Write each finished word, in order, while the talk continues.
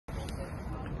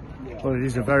Well, it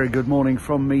is a very good morning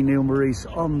from me, Neil Morrice,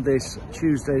 on this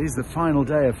Tuesday. It is the final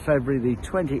day of February, the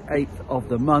 28th of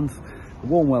the month. A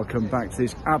warm welcome back to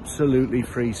this absolutely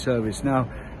free service. Now,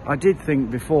 I did think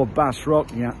before Bass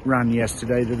Rock ran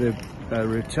yesterday that a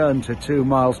return to 2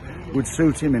 miles would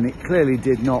suit him, and it clearly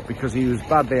did not, because he was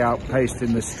badly outpaced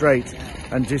in the straight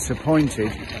and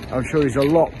disappointed. I'm sure he's a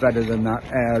lot better than that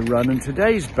air run, and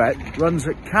today's bet runs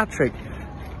at Catterick,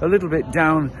 a little bit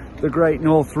down the Great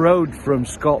North Road from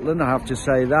Scotland, I have to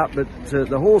say that, but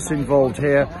the horse involved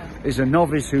here is a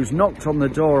novice who's knocked on the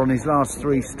door on his last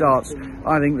 3 starts.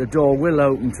 I think the door will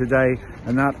open today,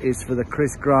 and that is for the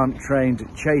Chris Grant trained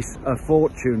Chase a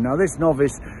Fortune. Now, this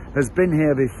novice has been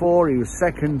here before. He was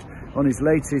second on his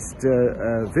latest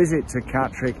visit to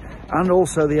Catterick, and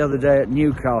also the other day at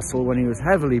Newcastle when he was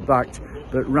heavily backed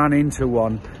but ran into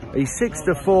one. He's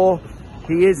 6-4.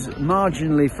 He is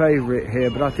marginally favourite here,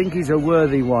 but I think he's a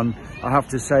worthy one. I have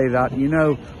to say that. You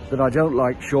know that I don't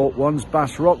like short ones.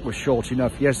 Bass Rock was short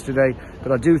enough yesterday,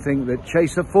 but I do think that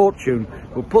Chase a Fortune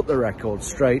will put the record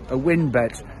straight. A win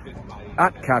bet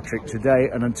at Catterick today,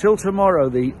 and until tomorrow,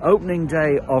 the opening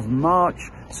day of March,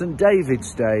 St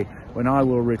David's Day, when I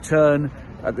will return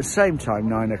at the same time,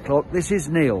 9 o'clock. This is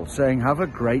Neil saying have a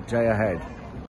great day ahead.